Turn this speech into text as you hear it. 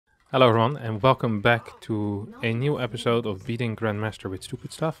Hello everyone and welcome back to a new episode of Beating Grandmaster with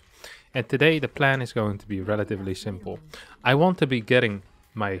Stupid Stuff. And today the plan is going to be relatively simple. I want to be getting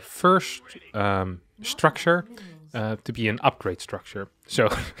my first structure to be an upgrade structure. So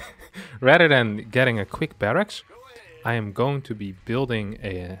rather than getting a quick barracks, I am going to be building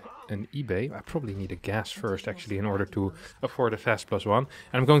an eBay. I probably need a gas first actually in order to afford a fast +1. And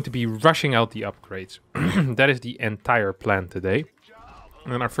I'm going to be rushing out the upgrades. That is the entire plan today.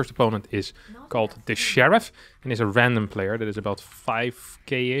 And our first opponent is called the Sheriff and is a random player that is about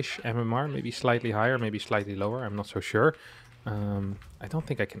 5k-ish MMR, maybe slightly higher, maybe slightly lower, I'm not so sure. I don't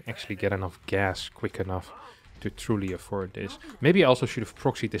think I can actually get enough gas quick enough to truly afford this. Maybe I also should have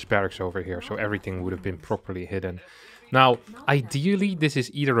proxied this barracks over here, so everything would have been properly hidden. Now, ideally, this is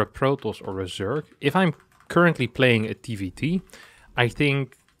either a Protoss or a Zerg. If I'm currently playing a TVT, I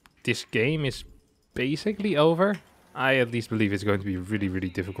think this game is basically over. I at least believe it's going to be really, really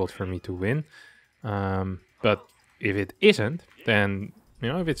difficult for me to win. But if it isn't, then, you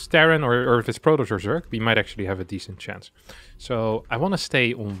know, if it's Terran or if it's Protoss or Zerg, we might actually have a decent chance. So I want to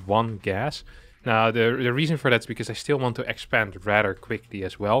stay on one gas. Now, the reason for that is because I still want to expand rather quickly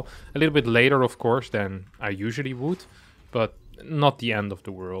as well. A little bit later, of course, than I usually would, but not the end of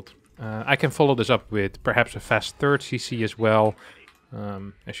the world. I can follow this up with perhaps a fast third CC as well.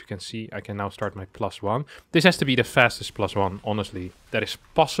 As you can see, I can now start my +1. This has to be the fastest +1, honestly. That is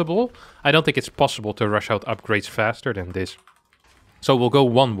possible. I don't think it's possible to rush out upgrades faster than this. So we'll go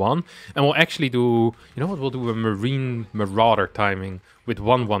 1-1, and we'll actually do, you know what, we'll do a Marine Marauder timing with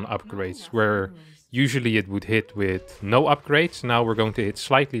 1-1 upgrades, where usually it would hit with no upgrades. Now we're going to hit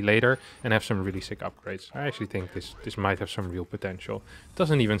slightly later and have some really sick upgrades. I actually think this might have some real potential.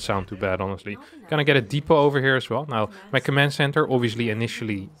 Doesn't even sound too bad, honestly. Gonna get a depot over here as well. Now, my command center obviously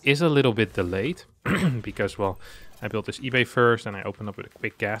initially is a little bit delayed because, well, I built this eBay first and I opened up with a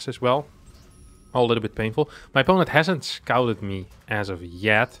quick gas as well. All a little bit painful. My opponent hasn't scouted me as of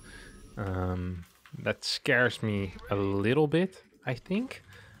yet. That scares me a little bit, I think.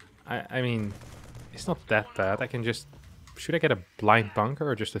 I mean, it's not that bad. I can just... Should I get a blind bunker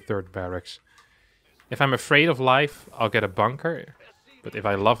or just a third barracks? If I'm afraid of life, I'll get a bunker. But if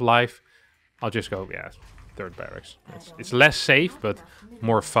I love life, I'll just go, yeah, third barracks. It's less safe, but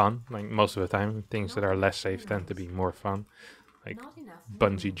more fun. Like most of the time, things that are less safe tend to be more fun. Like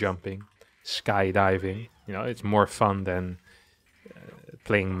bungee jumping, skydiving. You know, it's more fun than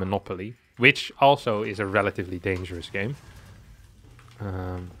playing Monopoly, which also is a relatively dangerous game.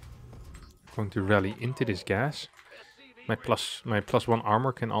 Going to rally into this gas. My +1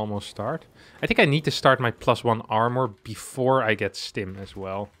 armor can almost start. I think I need to start my +1 armor before I get stim as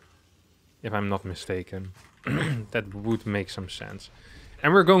well, if I'm not mistaken. That would make some sense.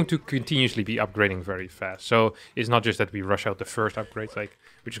 And we're going to continuously be upgrading very fast. So it's not just that we rush out the first upgrades, like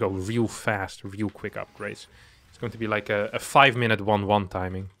we just go real fast, real quick upgrades. It's going to be like a 5-minute 1-1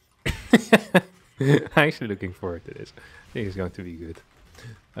 timing. I'm actually looking forward to this. I think it's going to be good.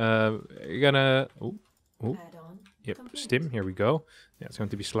 You're gonna... Oh, yep, stim, here we go. Yeah, it's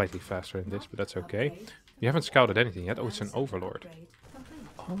going to be slightly faster than this, but that's okay. You haven't scouted anything yet. Oh, it's an overlord.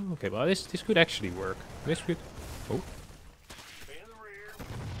 Oh, okay, well, this could actually work. This could... Oh.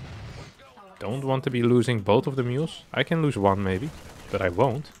 Don't want to be losing both of the mules. I can lose one maybe, but I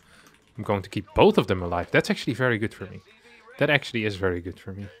won't. I'm going to keep both of them alive. That's actually very good for me. That actually is very good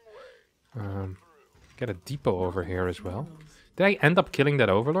for me. Get a depot over here as well. Did I end up killing that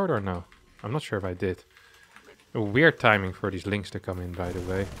overlord or no? I'm not sure if I did. A weird timing for these links to come in, by the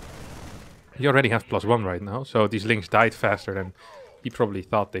way. You already have +1 right now, so these links died faster than he probably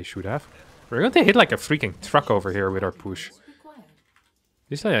thought they should have. We're going to hit like a freaking truck over here with our push.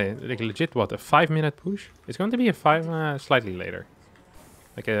 This is like legit, what, a 5-minute push? It's going to be a slightly later.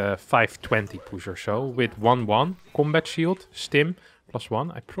 Like a 5:20 push or so with 1-1, combat shield, stim,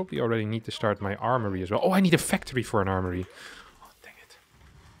 +1. I probably already need to start my armory as well. Oh, I need a factory for an armory. Oh, dang it.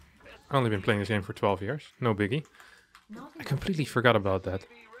 I've only been playing this game for 12 years. No biggie. I completely forgot about that.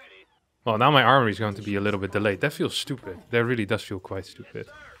 Well, now my armory is going to be a little bit delayed. That feels stupid. That really does feel quite stupid.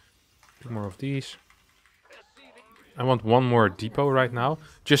 2 more of these. I want 1 more depot right now,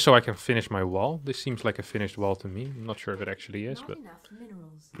 just so I can finish my wall. This seems like a finished wall to me. I'm not sure if it actually is, but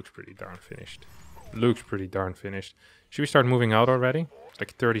looks pretty darn finished. Looks pretty darn finished. Should we start moving out already? It's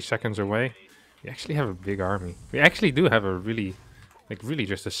like 30 seconds away. We actually have a big army. We actually do have a really, like really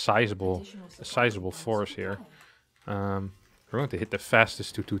just a sizable force here. We're going to hit the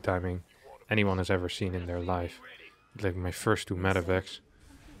fastest 2-2 timing anyone has ever seen in their life. Like my first 2 medevacs.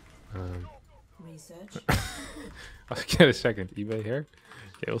 I'll get a second eBay here.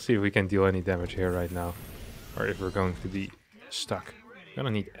 Okay, we'll see if we can deal any damage here right now. Or if we're going to be stuck. We're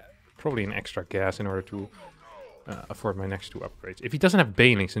gonna need probably an extra gas in order to afford my next 2 upgrades. If he doesn't have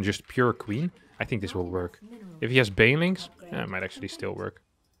banelings and just pure queen, I think this will work. If he has banelings, it might actually still work.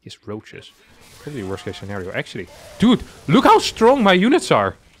 He has roaches. Probably worst case scenario. Actually, dude, look how strong my units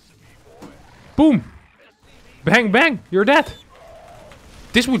are. Boom. Bang, bang, you're dead.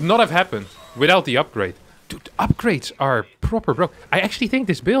 This would not have happened without the upgrade. Dude, the upgrades are proper broke. I actually think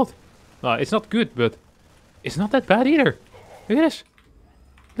this build, it's not good, but it's not that bad either. Look at this.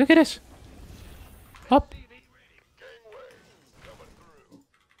 Look at this. Up.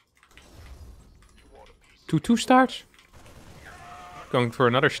 Two starts. Going for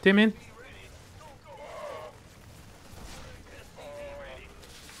another stim in.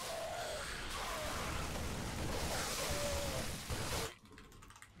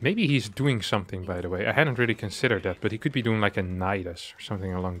 Maybe he's doing something, by the way. I hadn't really considered that, but he could be doing like a Nidus or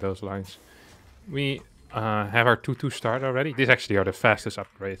something along those lines. We have our 2-2 start already. These actually are the fastest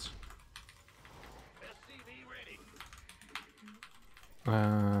upgrades.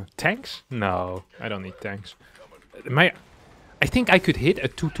 Tanks? No, I don't need tanks. I think I could hit a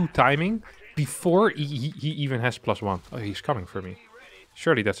 2-2 timing before he even has +1. Oh, he's coming for me.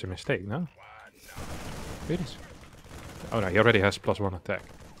 Surely that's a mistake, no? It is. Oh no, he already has +1 attack.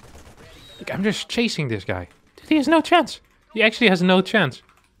 Look, I'm just chasing this guy. Dude, he has no chance. He actually has no chance.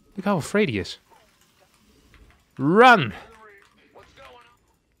 Look how afraid he is. Run!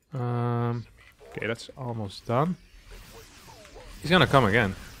 Okay, that's almost done. He's gonna come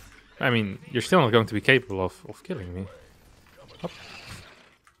again. I mean, you're still not going to be capable of killing me. Hop.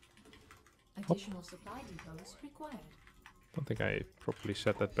 Additional supply depots required. Don't think I properly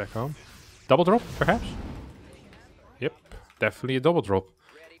set that back home. Double drop, perhaps? Yep, definitely a double drop.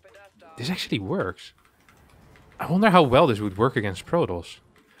 This actually works. I wonder how well this would work against Protoss.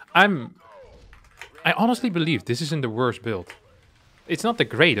 I honestly believe this isn't the worst build. It's not the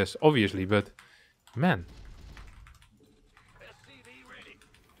greatest, obviously, but man.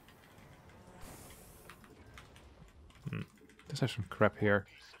 Let's have some crap here.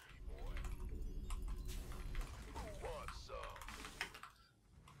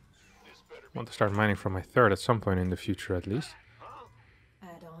 I want to start mining from my 3rd at some point in the future, at least.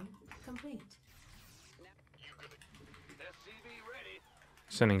 Add-on complete.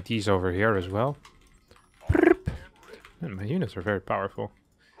 Sending these over here as well. And my units are very powerful.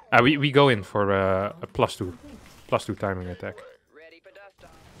 We go in for a +2 timing attack.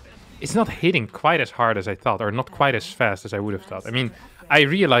 It's not hitting quite as hard as I thought, or not quite as fast as I would have thought. I mean, I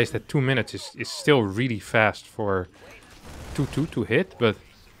realized that 2 minutes is still really fast for 2-2 to hit, but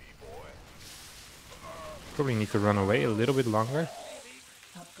probably need to run away a little bit longer.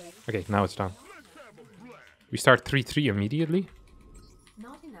 Okay, now it's done. We start 3-3 immediately.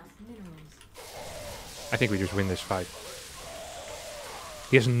 Not enough minerals. I think we just win this fight.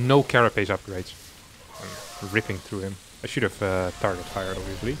 He has no carapace upgrades. I'm ripping through him. I should have target fired,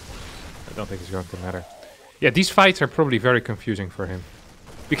 obviously. I don't think it's going to matter. Yeah, these fights are probably very confusing for him.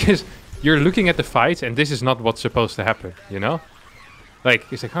 Because you're looking at the fights and this is not what's supposed to happen, you know? Like,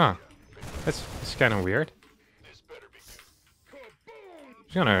 he's like, huh, that's kind of weird.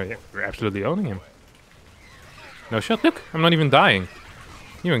 He's gonna, yeah, we're absolutely owning him. No shot, look, I'm not even dying.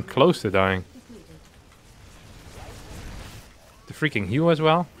 Even close to dying. The freaking heal as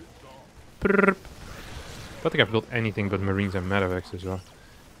well. Prrrp. I don't think I've built anything but Marines and Medevacs as well.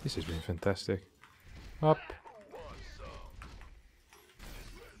 This has been fantastic. Up.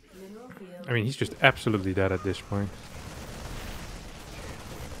 I mean, he's just absolutely dead at this point.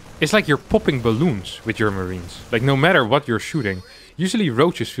 It's like you're popping balloons with your Marines. Like, no matter what you're shooting. Usually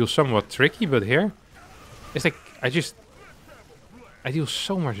roaches feel somewhat tricky, but here... It's like, I deal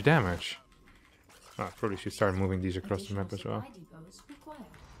so much damage. Oh, I probably should start moving these across the map as well.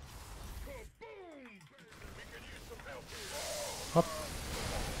 Up.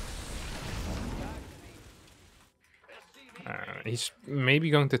 He's maybe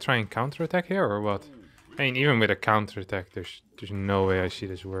going to try and counterattack here, or what? I mean, even with a counterattack, there's no way I see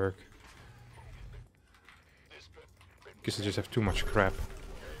this work. Because I just have too much crap.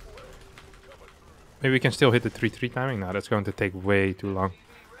 Maybe we can still hit the 3-3 timing? No, that's going to take way too long.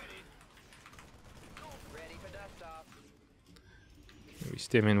 We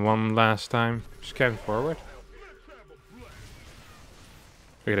stim in one last time. Scan forward.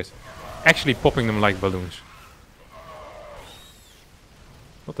 Look at this. Actually popping them like balloons.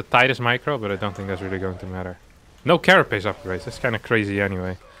 Not the tightest micro, but I don't think that's really going to matter. No carapace upgrades. That's kind of crazy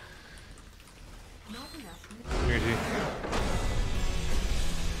anyway.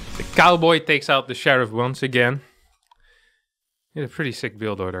 The cowboy takes out the sheriff once again. It's a pretty sick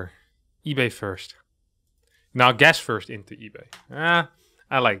build order. eBay first. Now gas first into eBay.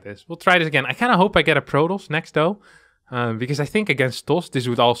 I like this. We'll try this again. I kind of hope I get a Protoss next, though. Because I think against TOS, this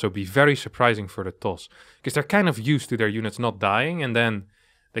would also be very surprising for the TOS. Because they're kind of used to their units not dying. And then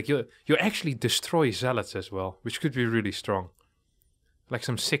like you actually destroy Zealots as well. Which could be really strong. Like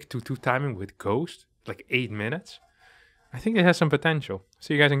some sick 2-2 timing with Ghost. Like 8 minutes. I think it has some potential.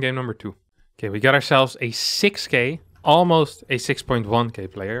 See you guys in game number 2. Okay, we got ourselves a 6k. Almost a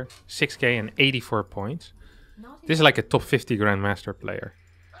 6.1k player. 6k and 84 points. This is like a top 50 Grandmaster player.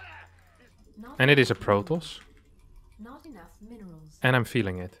 And it is a Protoss. Not enough minerals. And I'm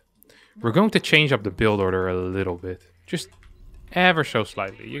feeling it. We're going to change up the build order a little bit. Just ever so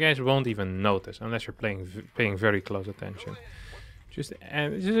slightly. You guys won't even notice unless you're paying very close attention. Just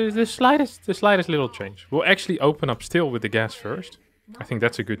the slightest little change. We'll actually open up still with the gas first. I think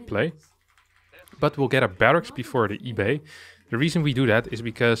that's a good play. But we'll get a barracks before the eBay. The reason we do that is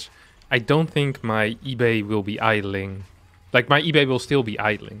because I don't think my eBay will be idling. Like my eBay will still be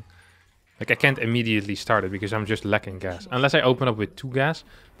idling. Like I can't immediately start it because I'm just lacking gas. Unless I open up with 2 gas.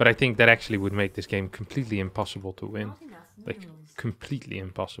 But I think that actually would make this game completely impossible to win. Like completely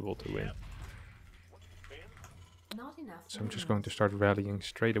impossible to win. So I'm just going to start rallying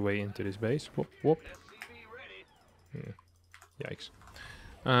straight away into this base. Whoop, whoop. Yeah. Yikes.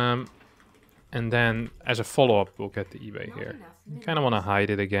 And then as a follow-up we'll get the eBay here. Kind of want to hide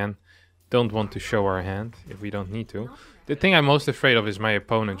it again. Don't want to show our hand if we don't need to. The thing I'm most afraid of is my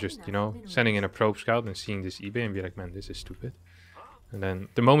opponent just, you know, sending in a probe scout and seeing this eBay and be like, man, this is stupid. And then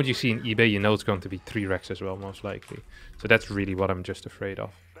the moment you see an eBay, you know it's going to be 3 Rex as well, most likely. So that's really what I'm just afraid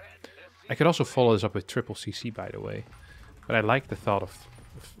of. I could also follow this up with triple CC, by the way. But I like the thought of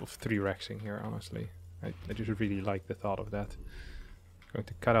 3 Rexing here, honestly. I just really like the thought of that. Going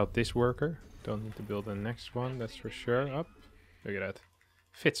to cut out this worker. Don't need to build the next one, that's for sure. Up. Look at that.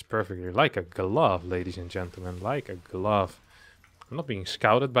 Fits perfectly. Like a glove, ladies and gentlemen. Like a glove. I'm not being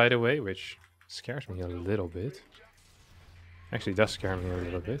scouted, by the way, which scares me a little bit. Actually, does scare me a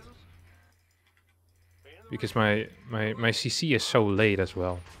little bit. Because my CC is so late as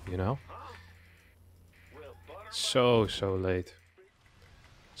well, you know? So late.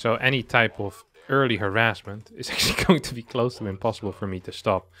 So any type of early harassment is actually going to be close to impossible for me to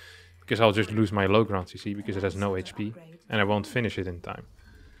stop. Because I'll just lose my low ground CC because it has no HP. And I won't finish it in time.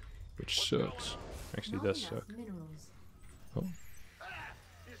 Which sucks. Actually does suck. Oh.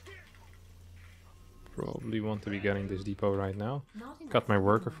 Probably want to be getting this depot right now. Got my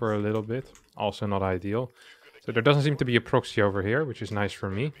worker for a little bit. Also not ideal. So there doesn't seem to be a proxy over here, which is nice for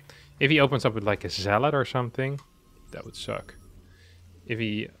me. If he opens up with like a Zealot or something, that would suck. If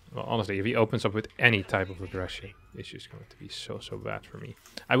he, well, honestly, if he opens up with any type of aggression, it's just going to be so bad for me.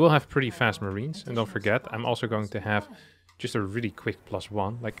 I will have pretty fast Marines, and don't forget, I'm also going to have just a really quick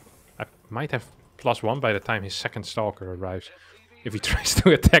 +1. Like, I might have +1 by the time his second Stalker arrives, if he tries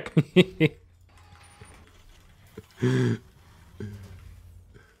to attack me.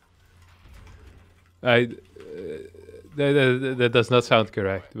 That does not sound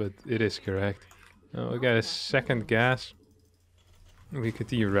correct, but it is correct. We got a second gas. We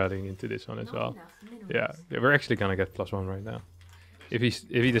continue rallying into this one as well. Yeah, we're actually gonna get +1 right now. If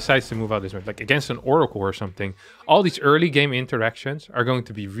he decides to move out this way, like against an Oracle or something, all these early game interactions are going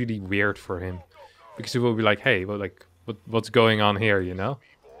to be really weird for him, because he will be like, hey, well, like what's going on here, you know?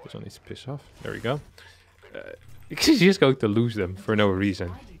 This one needs to piss off. There we go. Because he's just going to lose them for no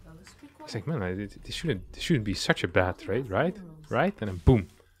reason. It's like, man, this shouldn't be such a bad trade, right? Right? And then boom,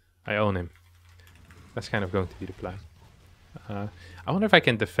 I own him. That's kind of going to be the plan. I wonder if I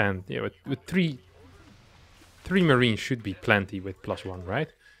can defend. Yeah, with three Marines should be plenty with +1, right?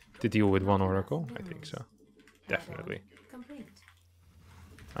 To deal with 1 Oracle? I think so. Definitely.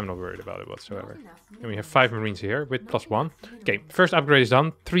 I'm not worried about it whatsoever. And we have 5 Marines here with +1. Okay, first upgrade is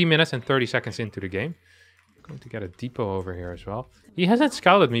done. 3 minutes and 30 seconds into the game. I'm going to get a depot over here as well. He hasn't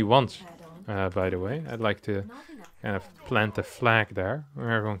scouted me once, by the way. I'd like to kind of plant a flag there,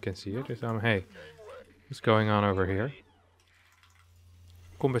 where everyone can see it. Just hey, what's going on over here?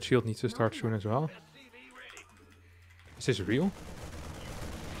 Combat shield needs to start soon as well. Is this real?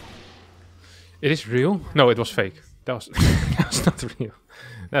 It is real? No, it was fake. That was, that was not real.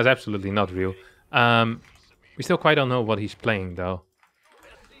 That was absolutely not real. We still quite don't know what he's playing, though.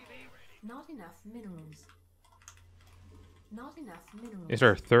 Not enough minerals. Not enough minerals. Is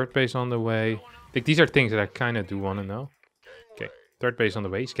there a third base on the way? Like, these are things that I kind of do want to know. Okay, third base on the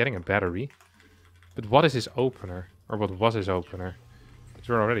way. He's getting a battery. But what is his opener? Or what was his opener? Because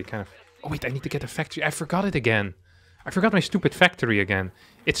we're already kind of... Oh, wait, I need to get a factory. I forgot it again. I forgot my stupid factory again.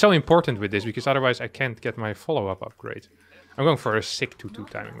 It's so important with this, because otherwise I can't get my follow-up upgrade. I'm going for a sick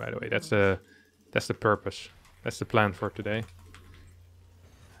 2-2 timing, by the way. That's the purpose. That's the plan for today.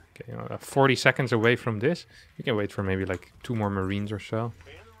 Okay, 40 seconds away from this. We can wait for maybe like 2 more Marines or so.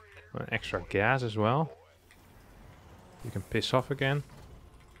 Extra gas as well. You can piss off again.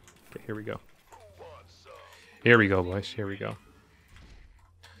 Okay, here we go. Here we go, boys. Here we go.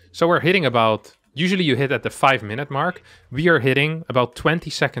 So we're hitting about... Usually you hit at the 5-minute mark. We are hitting about 20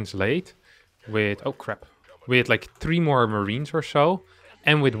 seconds late with... Oh, crap. With like 3 more Marines or so.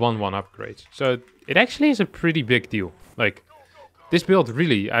 And with 1-1 upgrades. So it actually is a pretty big deal. Like, this build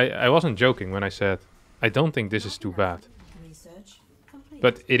really... I wasn't joking when I said I don't think this is too bad.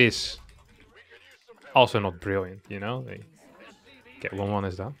 But it is also not brilliant, you know? Okay, 1-1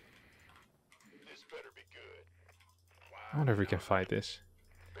 is done. I wonder if we can fight this.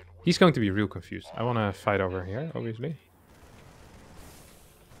 He's going to be real confused. I want to fight over here, obviously.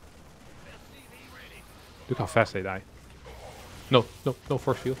 Look how fast they die. No, no, no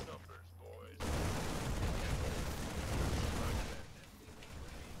force field.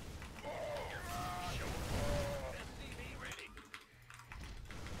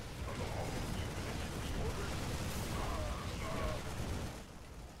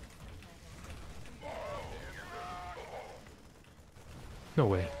 No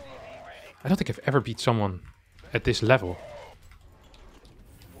way. I don't think I've ever beat someone at this level.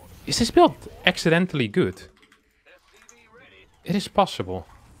 Is this build accidentally good? It is possible.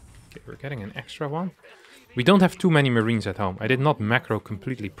 Okay, we're getting an extra one. We don't have too many Marines at home. I did not macro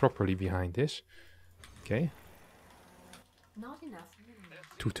completely properly behind this. Okay.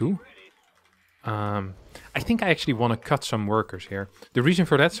 2-2. I think I actually want to cut some workers here. The reason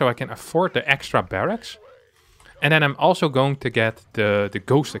for that, so I can afford the extra barracks. And then I'm also going to get the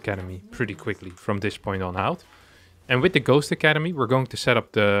Ghost Academy pretty quickly from this point on out. And with the Ghost Academy, we're going to set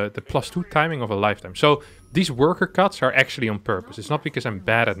up the +2 timing of a lifetime. So these worker cuts are actually on purpose. It's not because I'm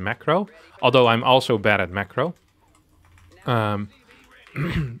bad at macro, although I'm also bad at macro.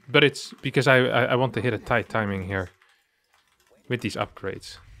 But it's because I want to hit a tight timing here with these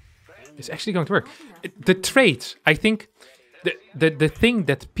upgrades. It's actually going to work. The traits, I think, the thing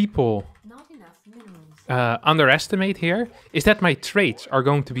that people... underestimate here is that my traits are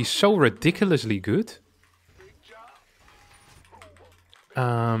going to be so ridiculously good.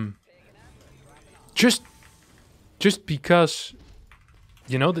 Just because,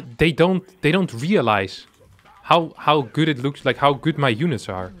 you know, they don't realize how good it looks, like how good my units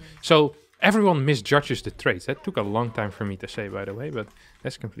are. So everyone misjudges the traits. That took a long time for me to say, by the way, but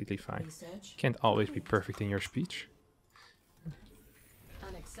that's completely fine. Can't always be perfect in your speech.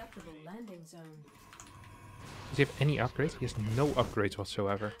 Unacceptable landing zone. Does he have any upgrades? He has no upgrades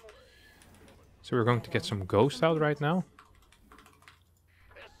whatsoever. So we're going to get some ghosts out right now.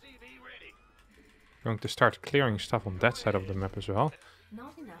 We're going to start clearing stuff on that side of the map as well.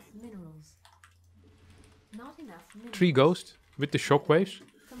 Not enough minerals. Not enough minerals. 3 ghosts with the shockwaves.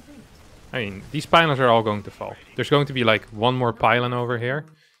 Complete. I mean, these pylons are all going to fall. There's going to be like 1 more pylon over here.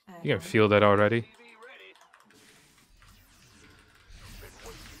 You can feel that already.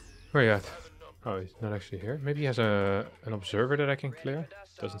 Where are you at? Oh, he's not actually here. Maybe he has an observer that I can clear.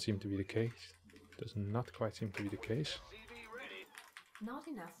 Doesn't seem to be the case. Does not quite seem to be the case. Not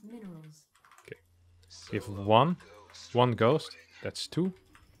enough minerals. Okay. We have one ghost. That's 2.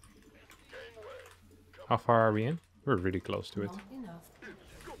 How far are we in? We're really close to it. Not enough.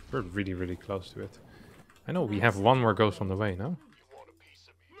 We're really, really close to it. I know we have 1 more ghost on the way, no?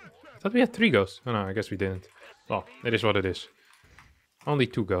 I thought we had 3 ghosts. Oh no, I guess we didn't. Well, it is what it is. Only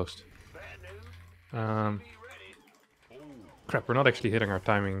 2 ghosts. Crap, we're not actually hitting our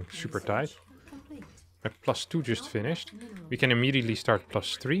timing super tight. My +2 just finished. We can immediately start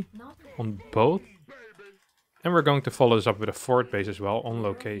 +3 on both. And we're going to follow this up with a fort base as well on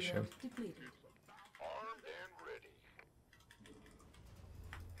location.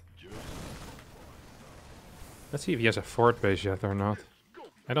 Let's see if he has a fort base yet or not.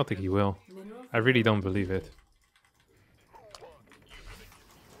 I don't think he will. I really don't believe it.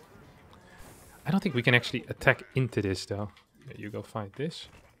 I don't think we can actually attack into this though. Yeah, you go fight this.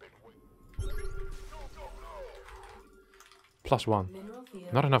 +1.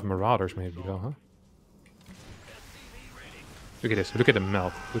 Not enough marauders maybe though, huh? Look at this, look at him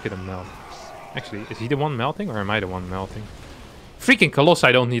melt. Look at him melt. Actually, is he the one melting or am I the one melting? Freaking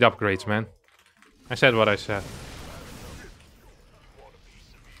Colossi don't need upgrades, man. I said what I said.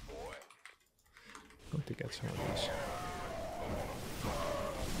 Going to get some of these.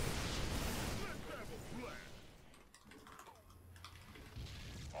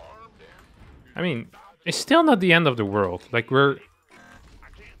 I mean, it's still not the end of the world. Like, we're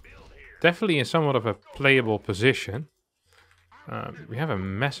definitely in somewhat of a playable position. We have a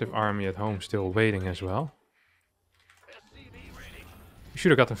massive army at home still waiting as well. We Should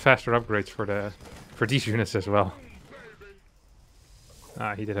have gotten faster upgrades for these units as well.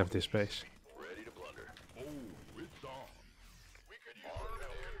 Ah, he did have this base.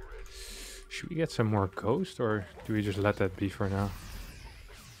 Should we get some more ghost, or do we just let that be for now?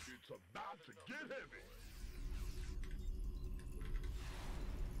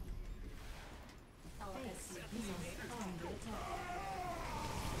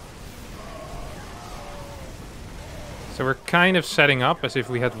 So we're kind of setting up as if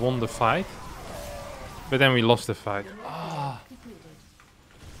we had won the fight, but then we lost the fight. Ah.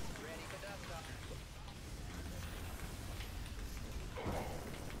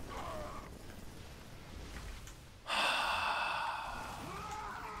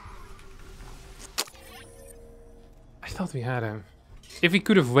 I thought we had him. If we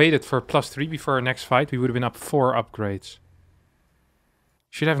could have waited for +3 before our next fight, we would have been up 4 upgrades.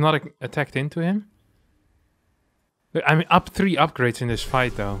 Should I have not attacked into him? I'm up 3 upgrades in this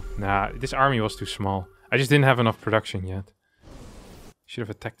fight, though. Nah, this army was too small. I just didn't have enough production yet. Should have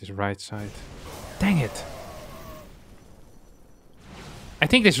attacked his right side. Dang it! I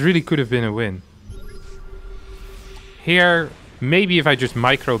think this really could have been a win. Here, maybe if I just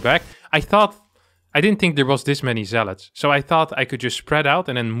micro back. I didn't think there was this many zealots. So I thought I could just spread out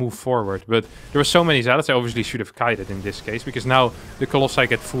and then move forward. But there were so many zealots, I obviously should have kited in this case. Because now the Colossi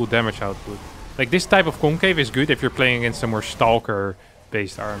get full damage output. Like, this type of concave is good if you're playing against a more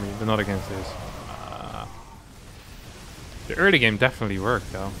Stalker-based army, but not against this. The early game definitely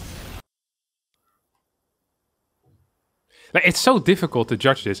worked, though. Like, it's so difficult to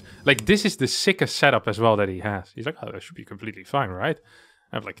judge this. Like, this is the sickest setup as well that he has. He's like, oh, that should be completely fine, right?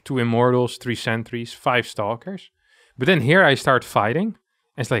 I have like 2 Immortals, 3 Sentries, 5 Stalkers. But then here I start fighting,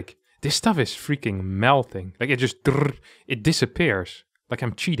 and it's like, this stuff is freaking melting. Like, it just, it disappears. Like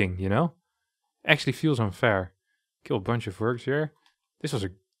I'm cheating, you know? Actually feels unfair. Kill a bunch of works here. This was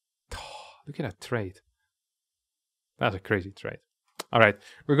a... look at that trade. That's a crazy trade. Alright,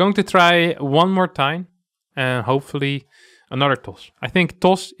 we're going to try one more time. And hopefully another toss. I think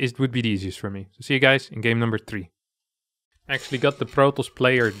toss would be the easiest for me. So see you guys in game number 3. Actually got the Protoss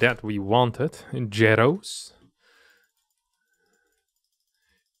player that we wanted. Jeros.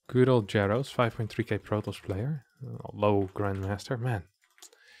 Good old Jeros. 5.3k Protoss player. Low Grandmaster. Man.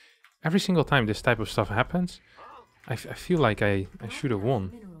 Every single time this type of stuff happens, I feel like I should have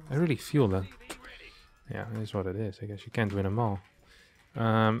won. I really feel that. Yeah, it is what it is. I guess you can't win them all.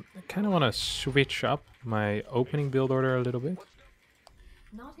 I kind of want to switch up my opening build order a little bit.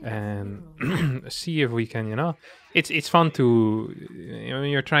 And see if we can, you know... It's fun to... You know, when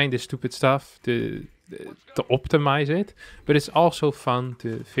you're trying this stupid stuff to optimize it. But it's also fun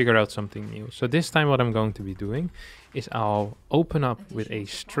to figure out something new. So this time what I'm going to be doing is I'll open up with a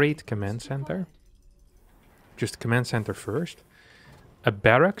straight command center. Just command center first. A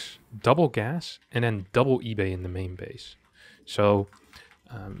barracks, double gas, and then double eBay in the main base. So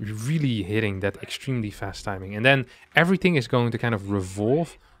really hitting that extremely fast timing. And then everything is going to kind of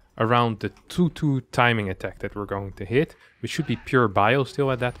revolve around the 2-2 timing attack that we're going to hit, which should be pure bio still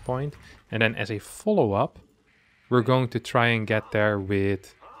at that point. And then as a follow-up, we're going to try and get there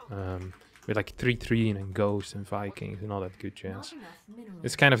with like 3-3 and then Ghost and Vikings and all that good jazz.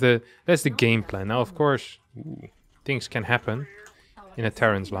 It's kind of that's the game plan. Now, of course, things can happen in a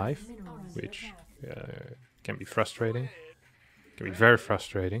Terran's life, which can be frustrating. Can be very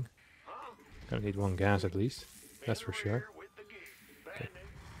frustrating. Gonna need 1 gas at least, that's for sure. Okay.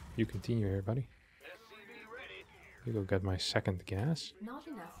 You continue here, buddy. You go get my 2nd gas.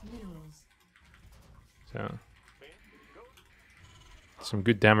 So some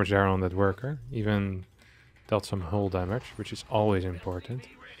good damage there on that worker. Even dealt some hull damage, which is always important.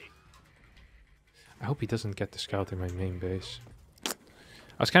 I hope he doesn't get the scout in my main base.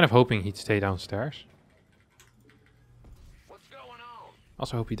 I was kind of hoping he'd stay downstairs.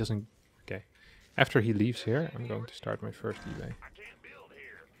 Also hope he doesn't... Okay. After he leaves here, I'm going to start my first eBay.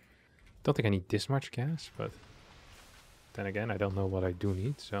 Don't think I need this much gas, but... Then again, I don't know what I do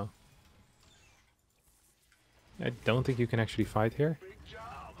need, so... I don't think you can actually fight here.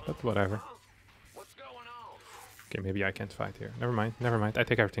 But whatever. Okay, maybe I can't fight here. Never mind, never mind. I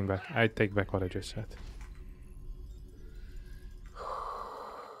take everything back. I take back what I just said.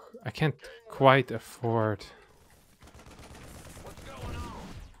 I can't quite afford...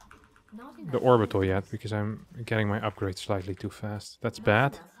 the orbital yet, because I'm getting my upgrade slightly too fast. That's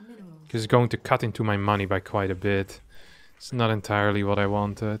bad, because it's going to cut into my money by quite a bit. It's not entirely what I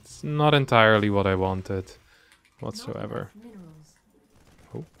wanted. It's not entirely what I wanted whatsoever.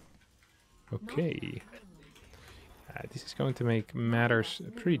 Oh, okay. This is going to make matters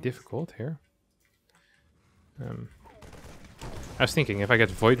pretty difficult here. I was thinking if I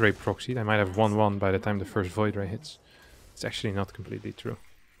get Void Ray proxied, I might have 1-1 by the time the first Void Ray hits. It's actually not completely true.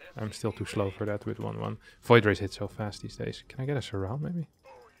 I'm still too slow for that with 1-1. Void Rays hit so fast these days. Can I get a surround maybe?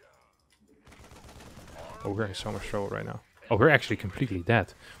 Oh, we're in so much trouble right now. Oh, we're actually completely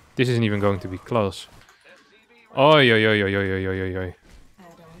dead. This isn't even going to be close. Oi, oi, oi, oi, oi, oi, oi, oi.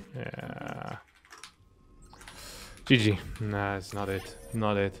 Yeah. GG. Nah, it's not it.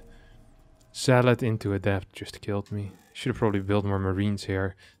 Not it. Salad into Adept just killed me. Should have probably built more Marines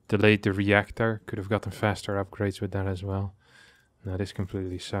here. Delayed the reactor. Could have gotten faster upgrades with that as well. No, this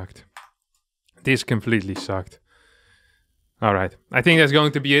completely sucked. This completely sucked. Alright. I think that's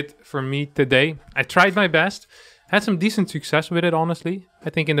going to be it for me today. I tried my best. Had some decent success with it, honestly. I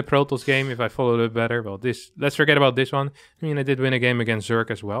think in the Protoss game, if I followed it better, well, let's forget about this one. I mean, I did win a game against Zerg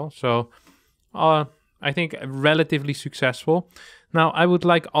as well. So, I think relatively successful. Now, I would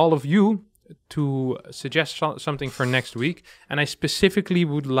like all of you to suggest something for next week. And I specifically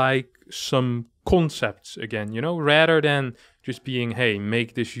would like some concepts again, you know, rather than just being, hey,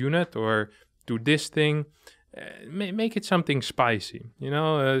 make this unit or do this thing. Make it something spicy, you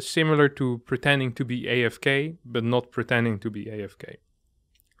know, similar to pretending to be AFK, but not pretending to be AFK.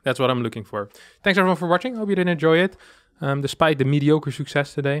 That's what I'm looking for. Thanks everyone for watching. Hope you did enjoy it, despite the mediocre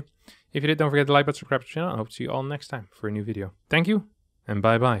success today. If you did, don't forget to like, but subscribe to the channel. I hope to see you all next time for a new video. Thank you, and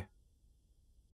bye-bye.